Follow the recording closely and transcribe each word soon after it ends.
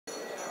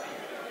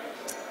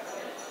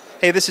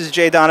Hey, this is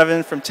Jay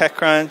Donovan from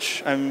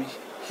TechCrunch. I'm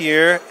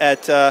here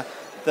at the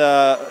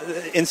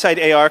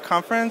InsideAR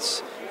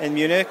conference in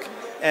Munich,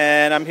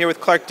 and I'm here with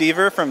Clark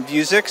Deaver from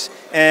Vuzix,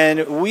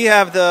 and we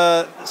have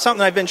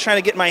something I've been trying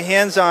to get my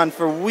hands on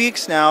for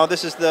weeks now.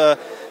 This is the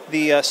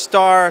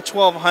Star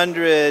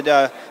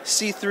 1200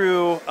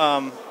 see-through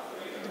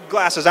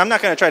glasses. I'm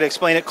not going to try to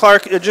explain it.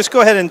 Clark, just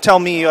go ahead and tell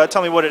me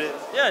what it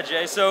is. Yeah,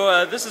 Jay.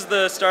 So this is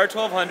the Star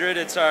 1200.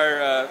 It's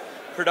our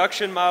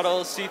production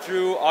model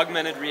see-through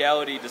augmented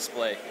reality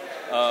display.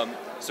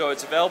 So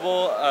it's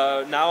available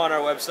now on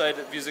our website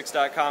at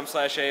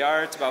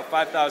vuzix.com/AR. It's about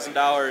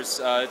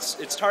 $5,000.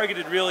 It's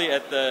targeted really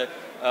at the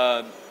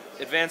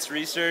advanced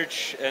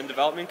research and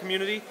development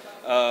community.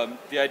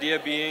 The idea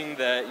being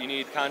that you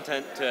need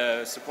content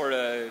to support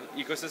an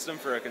ecosystem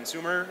for a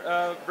consumer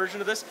version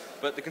of this,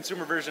 but the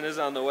consumer version is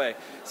on the way.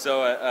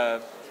 So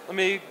let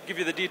me give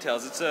you the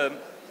details. It's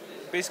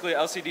basically an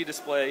LCD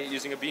display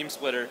using a beam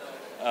splitter,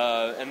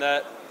 and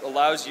that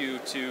allows you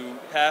to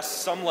pass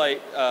some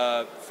light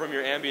from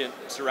your ambient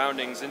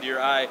surroundings into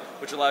your eye,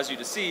 which allows you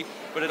to see,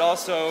 but it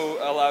also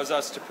allows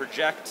us to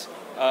project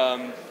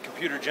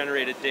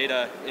computer-generated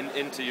data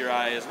into your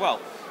eye as well.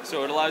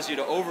 So it allows you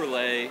to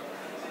overlay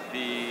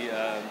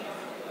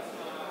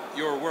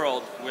your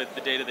world with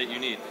the data that you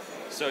need.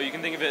 So you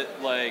can think of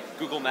it like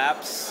Google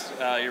Maps.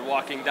 You're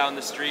walking down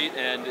the street,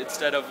 and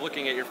instead of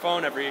looking at your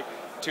phone every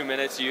 2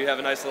 minutes, you have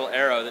a nice little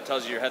arrow that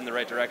tells you you're heading the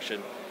right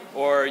direction.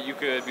 Or you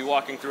could be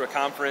walking through a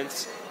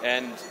conference,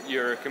 and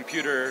your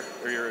computer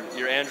or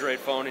your Android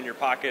phone in your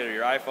pocket or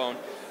your iPhone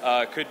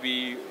could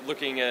be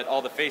looking at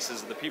all the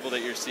faces of the people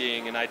that you're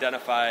seeing and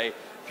identify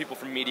people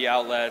from media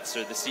outlets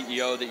or the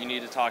CEO that you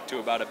need to talk to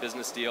about a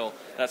business deal,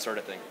 that sort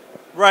of thing.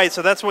 Right,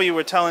 so that's what you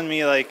were telling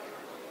me, like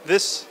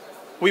this.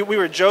 We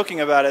were joking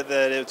about it,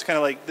 that it's kind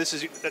of like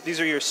these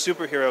are your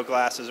superhero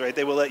glasses, right?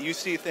 They will let you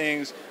see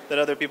things that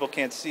other people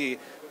can't see.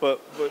 But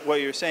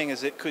what you're saying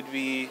is it could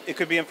be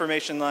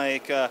information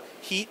like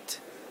heat,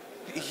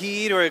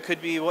 or it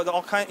could be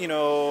all kinds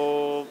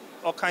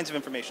of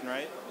information,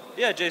 right?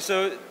 Yeah, Jay.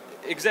 So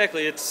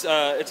exactly, it's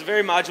a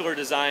very modular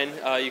design.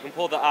 You can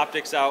pull the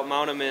optics out,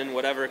 mount them in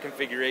whatever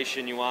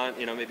configuration you want.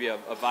 Maybe a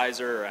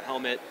visor or a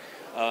helmet.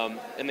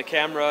 And the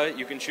camera,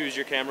 you can choose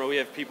your camera. We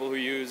have people who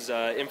use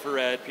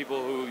infrared,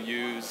 people who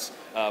use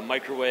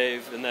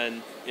microwave, and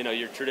then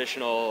your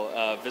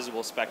traditional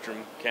visible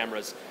spectrum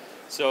cameras.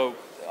 So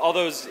all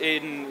those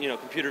aid in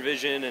computer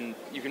vision, and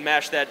you can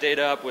mash that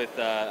data up with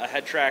a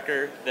head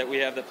tracker that we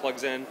have that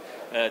plugs in.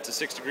 It's a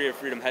 6 degree of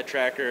freedom head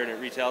tracker, and it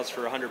retails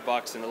for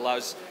 $100, and it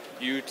allows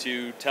you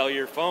to tell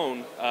your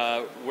phone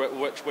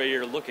which way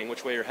you're looking,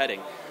 which way you're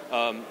heading.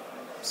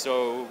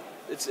 So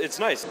it's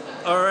nice.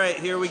 All right,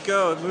 here we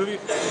go. Movie.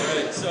 All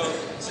right, so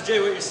Jay,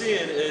 what you're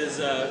seeing is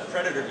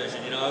Predator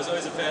vision. I was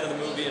always a fan of the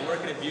movie, and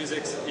working at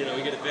Vuzix,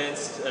 we get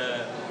advanced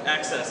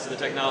access to the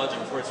technology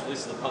before it's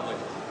released to the public.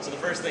 So the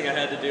first thing I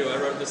had to do, I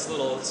wrote this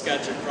little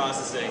sketch in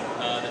processing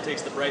that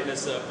takes the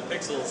brightness of the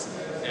pixels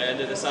and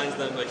it assigns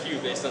them a hue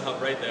based on how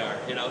bright they are.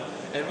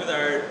 And with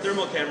our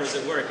thermal cameras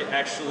at work, it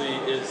actually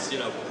is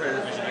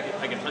Predator vision.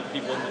 I can hunt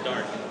people in the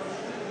dark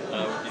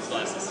with these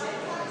glasses.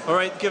 All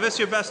right, give us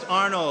your best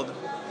Arnold.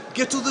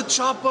 Get to the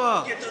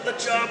chopper! Get to the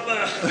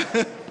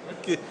chopper!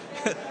 Okay.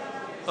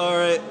 All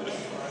right,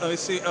 let me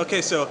see.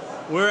 Okay, so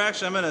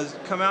I'm going to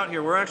come out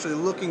here. We're actually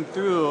looking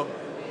through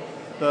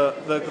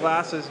the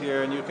glasses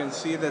here, and you can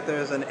see that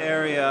there's an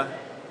area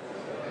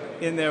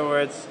in there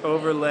where it's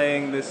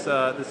overlaying this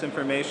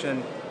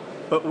information.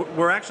 But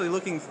we're actually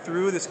looking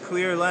through this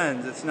clear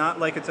lens. It's not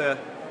like it's an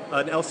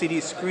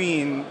LCD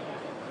screen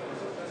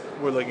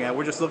we're looking at.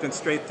 We're just looking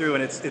straight through,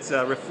 and it's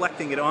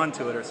reflecting it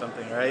onto it or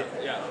something, right?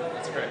 Yeah,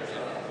 that's correct.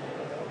 Yeah.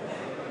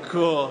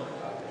 Cool.